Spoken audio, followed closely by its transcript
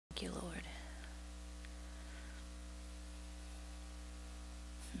Thank you, Lord.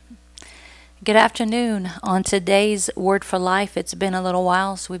 Good afternoon. On today's Word for Life, it's been a little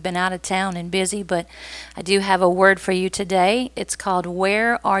while, so we've been out of town and busy, but I do have a word for you today. It's called,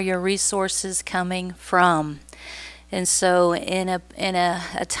 Where Are Your Resources Coming From? And so in a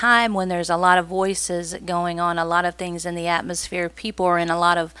time when there's a lot of voices going on, a lot of things in the atmosphere, people are in a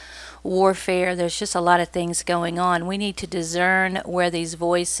lot of warfare, there's just a lot of things going on. We need to discern where these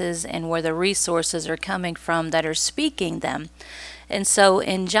voices and where the resources are coming from that are speaking them. And so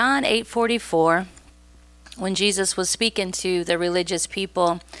in John 8:44, when Jesus was speaking to the religious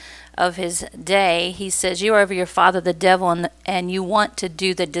people of his day, he says, you are of your father the devil, and you want to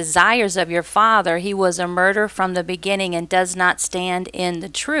do the desires of your father. He was a murderer from the beginning and does not stand in the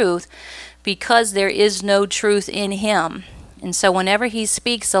truth, because there is no truth in him. And so whenever he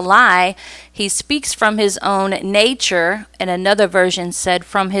speaks a lie, he speaks from his own nature, and another version said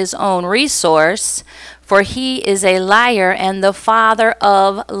from his own resource, for he is a liar and the father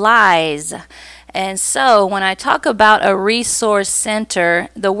of lies. And so when I talk about a resource center,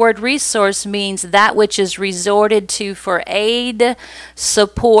 the word resource means that which is resorted to for aid,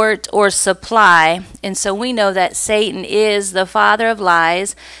 support, or supply. And so we know that Satan is the father of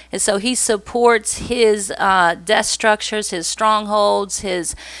lies. And so he supports his death structures, his strongholds,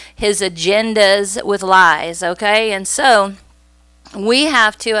 his agendas with lies, okay? And so we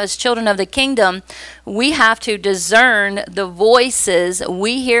have to, as children of the kingdom, we have to discern the voices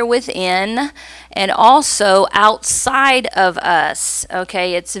we hear within and also outside of us.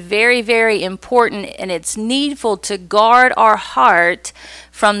 Okay, it's very, very important, and it's needful to guard our heart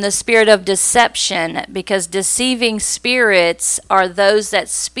from the spirit of deception, because deceiving spirits are those that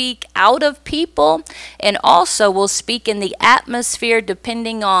speak out of people and also will speak in the atmosphere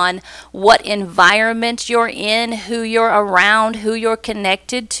depending on what environment you're in, who you're around, who you're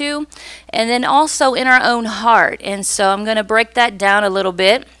connected to, and then also in our own heart. And so I'm going to break that down a little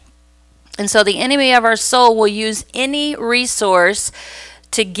bit. And so the enemy of our soul will use any resource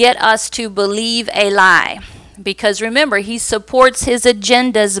to get us to believe a lie. Because remember, he supports his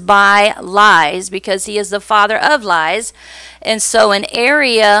agendas by lies, because he is the father of lies. And so an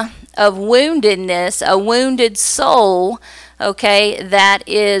area of woundedness, a wounded soul, okay, that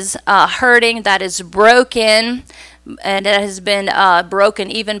is hurting, that is broken, and that has been broken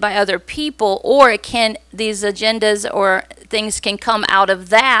even by other people, or it can, these agendas or things can come out of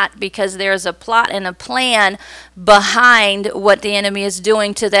that because there's a plot and a plan behind what the enemy is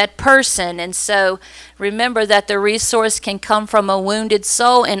doing to that person. And so remember that the resource can come from a wounded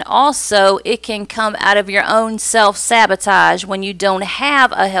soul, and also it can come out of your own self-sabotage when you don't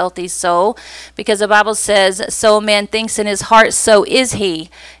have a healthy soul, because the Bible says, so a man thinks in his heart, so is he.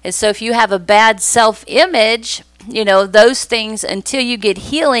 And so if you have a bad self-image, you know, those things, until you get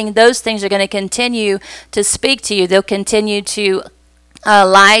healing, those things are going to continue to speak to you. They'll continue to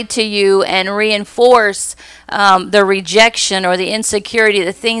lie to you and reinforce the rejection or the insecurity,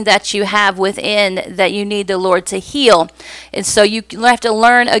 the thing that you have within that you need the Lord to heal. And so you have to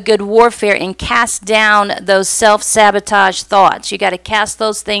learn a good warfare and cast down those self-sabotage thoughts. You got to cast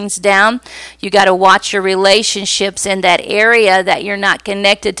those things down. You got to watch your relationships in that area, that you're not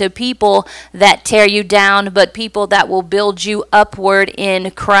connected to people that tear you down, but people that will build you upward in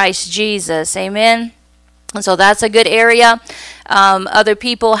Christ Jesus. Amen. And so that's a good area. Other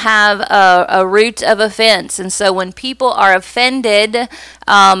people have a root of offense. And so when people are offended,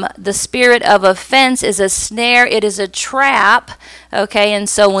 the spirit of offense is a snare. It is a trap. Okay, and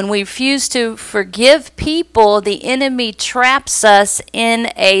so when we refuse to forgive people, the enemy traps us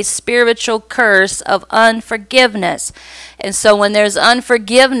in a spiritual curse of unforgiveness. And so when there's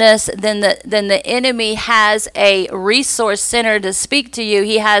unforgiveness, then the enemy has a resource center to speak to you.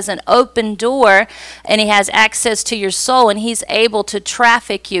 He has an open door, and he has access to your soul, and he's able to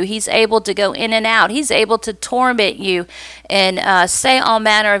traffic you. He's able to go in and out. He's able to torment you and say all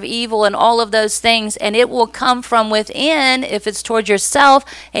manner of evil and all of those things, and it will come from within if it's toward yourself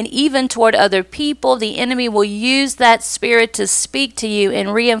and even toward other people. The enemy will use that spirit to speak to you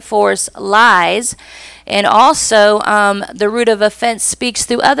and reinforce lies. And also the root of offense speaks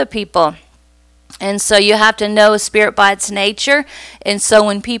through other people. And so you have to know a spirit by its nature. And so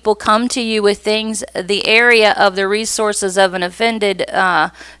when people come to you with things, the area of the resources of an offended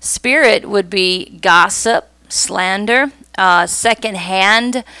spirit would be gossip, slander,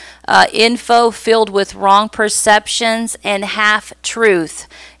 secondhand info filled with wrong perceptions, and half-truth.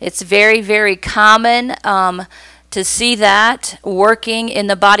 It's very, very common to see that working in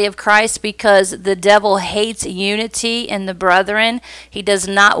the body of Christ, because the devil hates unity in the brethren. He does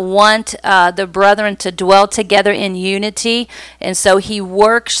not want the brethren to dwell together in unity. And so he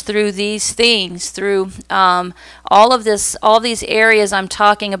works through these things, through all these areas I'm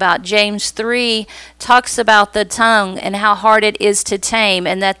talking about. James 3 talks about the tongue and how hard it is to tame,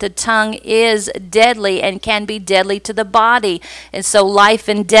 and that the tongue is deadly and can be deadly to the body. And so life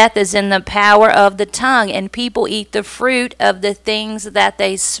and death is in the power of the tongue, and people eat the fruit of the things that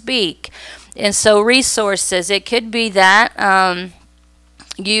they speak. And so resources, it could be that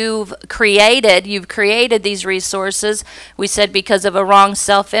you've created these resources, we said, because of a wrong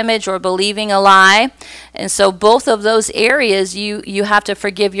self-image or believing a lie. And so both of those areas, you have to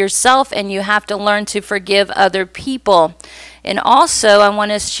forgive yourself, and you have to learn to forgive other people. And also, I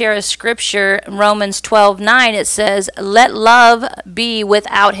want to share a scripture, Romans 12:9. It says, "Let love be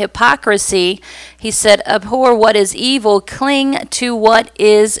without hypocrisy." He said, "Abhor what is evil, cling to what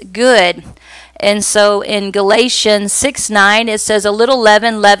is good." And so in Galatians 6:9, it says, "A little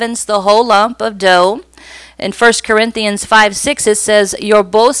leaven leavens the whole lump of dough." In 1 Corinthians 5:6, it says, "Your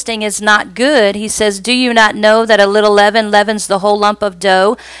boasting is not good." He says, "Do you not know that a little leaven leavens the whole lump of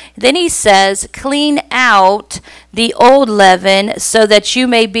dough?" Then he says, "Clean out the old leaven, so that you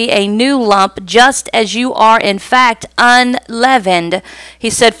may be a new lump, just as you are in fact unleavened." He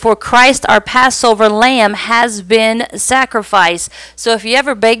said, "For Christ our Passover lamb has been sacrificed." So if you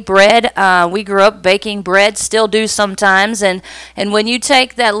ever bake bread, we grew up baking bread, still do sometimes, and when you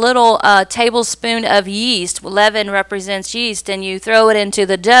take that little tablespoon of yeast, leaven represents yeast, and you throw it into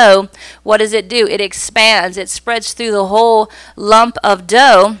the dough, what does it do? It expands. It spreads through the whole lump of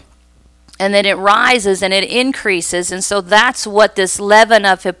dough, and then it rises and it increases. And so that's what this leaven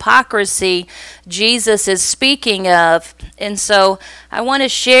of hypocrisy Jesus is speaking of. And so I want to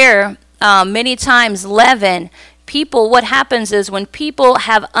share many times leaven. People, what happens is when people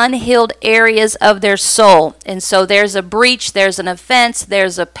have unhealed areas of their soul, and so there's a breach, there's an offense,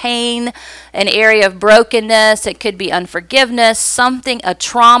 there's a pain, an area of brokenness, it could be unforgiveness, something, a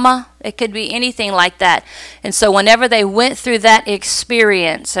trauma, it could be anything like that. And so whenever they went through that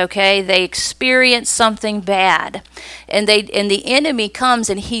experience, okay, they experienced something bad, and the enemy comes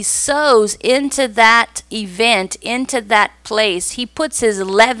and he sows into that event, into that place. He puts his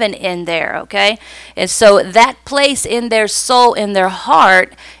leaven in there, okay? And so that place in their soul, in their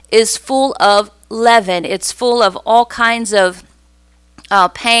heart, is full of leaven. It's full of all kinds of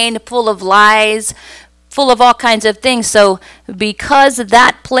pain, full of lies, full of all kinds of things. So because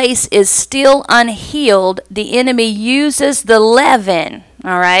that place is still unhealed, the enemy uses the leaven,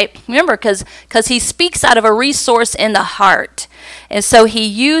 all right? Remember, because he speaks out of a resource in the heart. And so he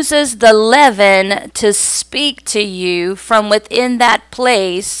uses the leaven to speak to you from within that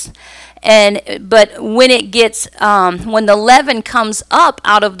place. But when it gets, when the leaven comes up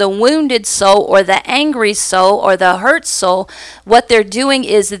out of the wounded soul or the angry soul or the hurt soul, what they're doing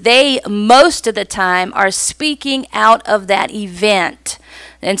is they, most of the time, are speaking out of that event.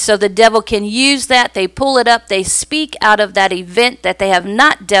 And so the devil can use that. They pull it up. They speak out of that event that they have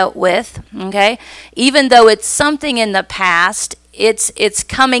not dealt with, okay? Even though it's something in the past, it's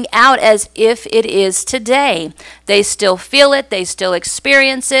coming out as if it is today. They still feel it. They still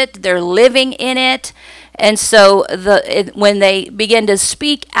experience it. They're living in it. And so when they begin to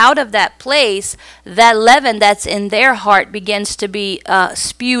speak out of that place, that leaven that's in their heart begins to be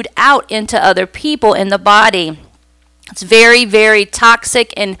spewed out into other people in the body. It's very, very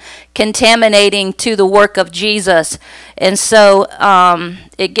toxic and contaminating to the work of Jesus. And so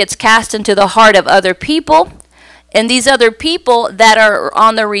it gets cast into the heart of other people. And these other people that are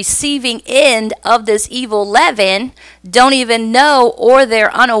on the receiving end of this evil leaven don't even know, or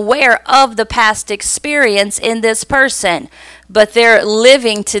they're unaware of the past experience in this person. But they're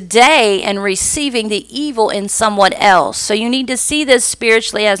living today and receiving the evil in someone else. So you need to see this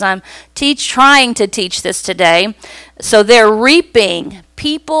spiritually as I'm trying to teach this today. So they're reaping.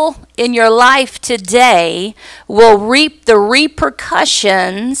 People in your life today will reap the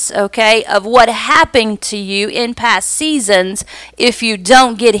repercussions, okay, of what happened to you in past seasons if you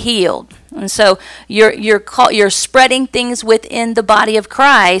don't get healed. And so you're spreading things within the body of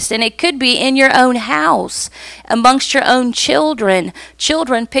Christ, and it could be in your own house, amongst your own children.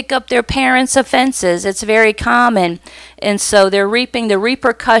 Children pick up their parents' offenses. It's very common. And so they're reaping the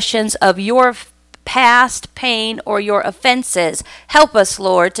repercussions of your past pain or your offenses. Help us,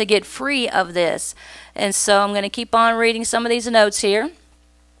 Lord, to get free of this. And so I'm going to keep on reading some of these notes here.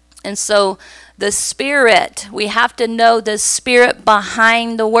 And so the spirit, we have to know the spirit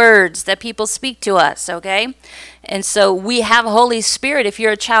behind the words that people speak to us, okay? And so we have Holy Spirit. If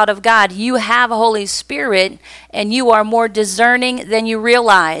you're a child of God, you have Holy Spirit, and you are more discerning than you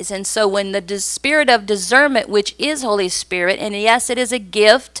realize. And so when the spirit of discernment, which is Holy Spirit, and yes, it is a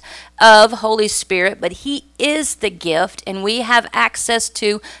gift of Holy Spirit, but he is the gift, and we have access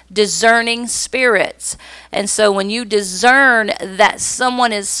to discerning spirits. And so when you discern that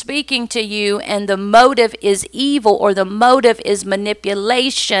someone is speaking to you and the motive is evil or the motive is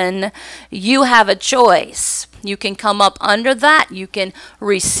manipulation, you have a choice. You can come up under that. You can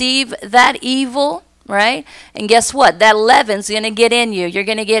receive that evil, right? And guess what? That leaven's going to get in you. You're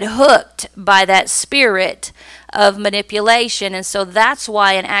going to get hooked by that spirit of manipulation. And so that's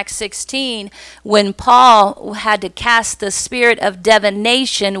why in Acts 16, when Paul had to cast the spirit of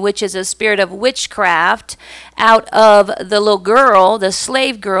divination, which is a spirit of witchcraft, out of the little girl, the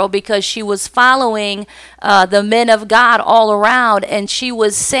slave girl, because she was following the men of God all around, and she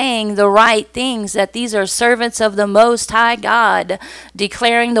was saying the right things, that these are servants of the Most High God,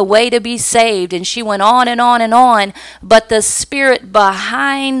 declaring the way to be saved. And she went on and on and on, but the spirit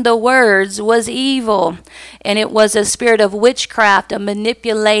behind the words was evil. And it was a spirit of witchcraft, a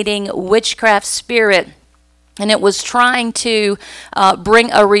manipulating witchcraft spirit. And it was trying to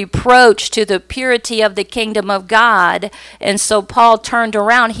bring a reproach to the purity of the kingdom of God. And so Paul turned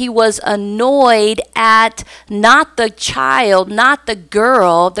around. He was annoyed at not the child, not the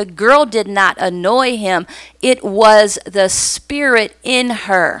girl. The girl did not annoy him. It was the spirit in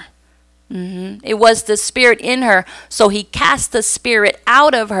her. It was the spirit in her. So he cast the spirit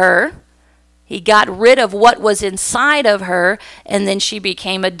out of her. He got rid of what was inside of her, and then she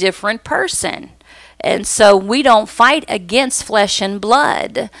became a different person. And so we don't fight against flesh and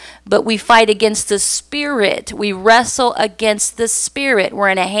blood, but we fight against the spirit. We wrestle against the spirit. We're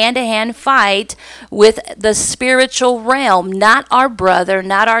in a hand-to-hand fight with the spiritual realm, not our brother,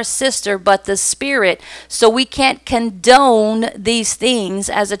 not our sister, but the spirit. So we can't condone these things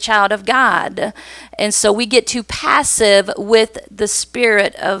as a child of God. And so we get too passive with the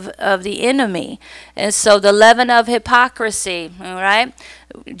spirit of the enemy. And so the leaven of hypocrisy, all right?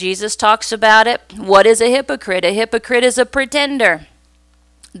 Jesus talks about it. What is a hypocrite? A hypocrite is a pretender.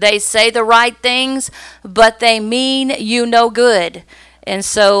 They say the right things, but they mean you no good. And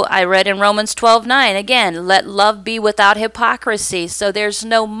so I read in Romans 12:9, again, let love be without hypocrisy. So there's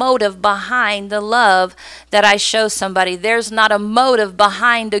no motive behind the love that I show somebody. There's not a motive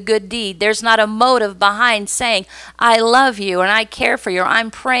behind a good deed. There's not a motive behind saying, I love you and I care for you, or I'm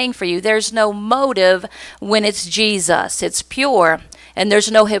praying for you. There's no motive when it's Jesus. It's pure. And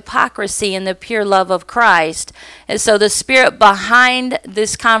there's no hypocrisy in the pure love of Christ. And so the spirit behind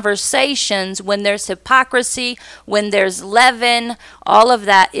these conversations, when there's hypocrisy, when there's leaven, all of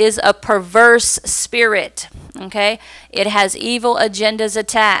that is a perverse spirit. Okay? It has evil agendas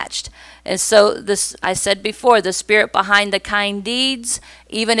attached. And so this, I said before, the spirit behind the kind deeds,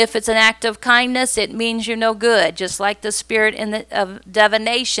 even if it's an act of kindness, it means you're no good. Just like the spirit of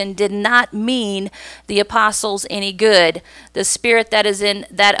divination did not mean the apostles any good. The spirit that is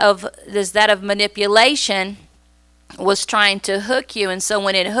that of manipulation was trying to hook you. And so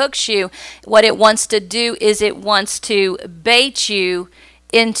when it hooks you, what it wants to do is it wants to bait you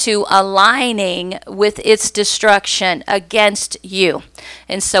into aligning with its destruction against you.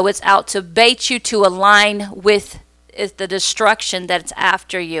 And so it's out to bait you to align with the destruction that's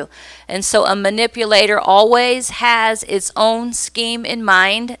after you. And so a manipulator always has its own scheme in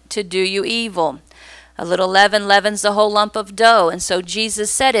mind to do you evil. A little leaven leavens the whole lump of dough. And so Jesus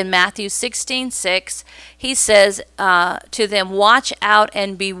said in Matthew 16:6, he says to them, watch out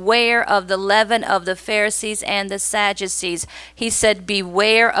and beware of the leaven of the Pharisees and the Sadducees. He said,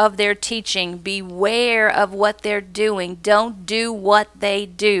 beware of their teaching. Beware of what they're doing. Don't do what they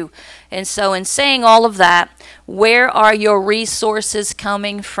do. And so in saying all of that, where are your resources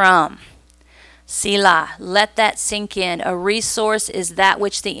coming from? Selah, let that sink in. A resource is that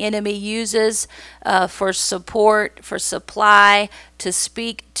which the enemy uses for support, for supply, to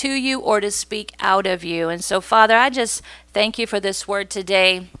speak to you or to speak out of you. And so, Father, I just thank you for this word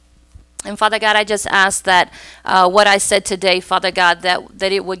today. And Father God, I just ask that what I said today, Father God,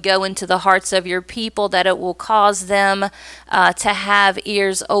 that it would go into the hearts of your people, that it will cause them to have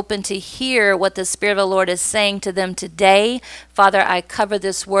ears open to hear what the Spirit of the Lord is saying to them today. Father, I cover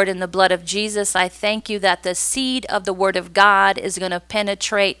this word in the blood of Jesus. I thank you that the seed of the word of God is going to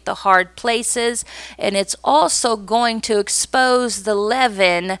penetrate the hard places, and it's also going to expose the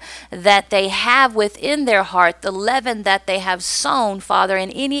leaven that they have within their heart, the leaven that they have sown, Father,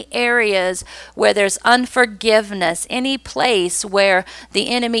 in any area areas where there's unforgiveness, any place where the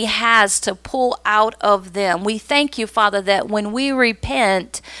enemy has to pull out of them. We thank you, Father, that when we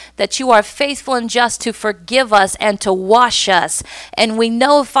repent, that you are faithful and just to forgive us and to wash us. And we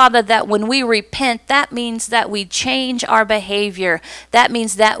know, Father, that when we repent, that means that we change our behavior. That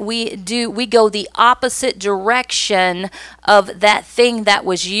means that we go the opposite direction of that thing that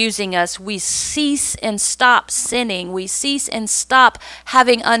was using us. We cease and stop sinning. We cease and stop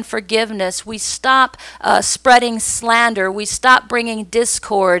having unforgiveness. We stop spreading slander. We stop bringing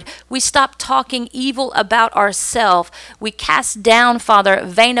discord. We stop talking evil about ourselves. We cast down, Father,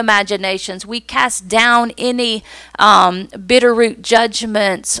 vain imaginations. We cast down any bitter root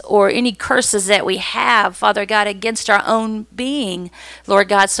judgments or any curses that we have, Father God, against our own being, Lord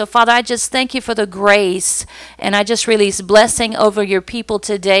God. So, Father, I just thank you for the grace, and I just release blessing over your people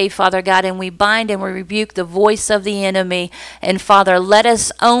today, Father God, and we bind and we rebuke the voice of the enemy. And, Father, let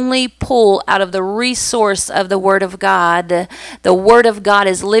us only pull out of the resource of the Word of God. The Word of God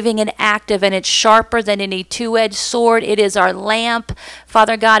is living and active, and it's sharper than any two-edged sword. It is our lamp,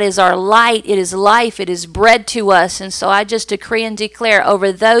 Father God, is our light. It is life. It is bread to us. And so I just decree and declare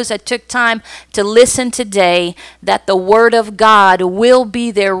over those that took time to listen today that the Word of God will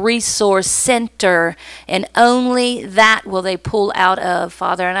be their resource center, and only that will they pull out of,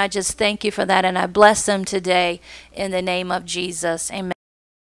 Father. And I just thank you for that, and I bless them today in the name of Jesus. Amen.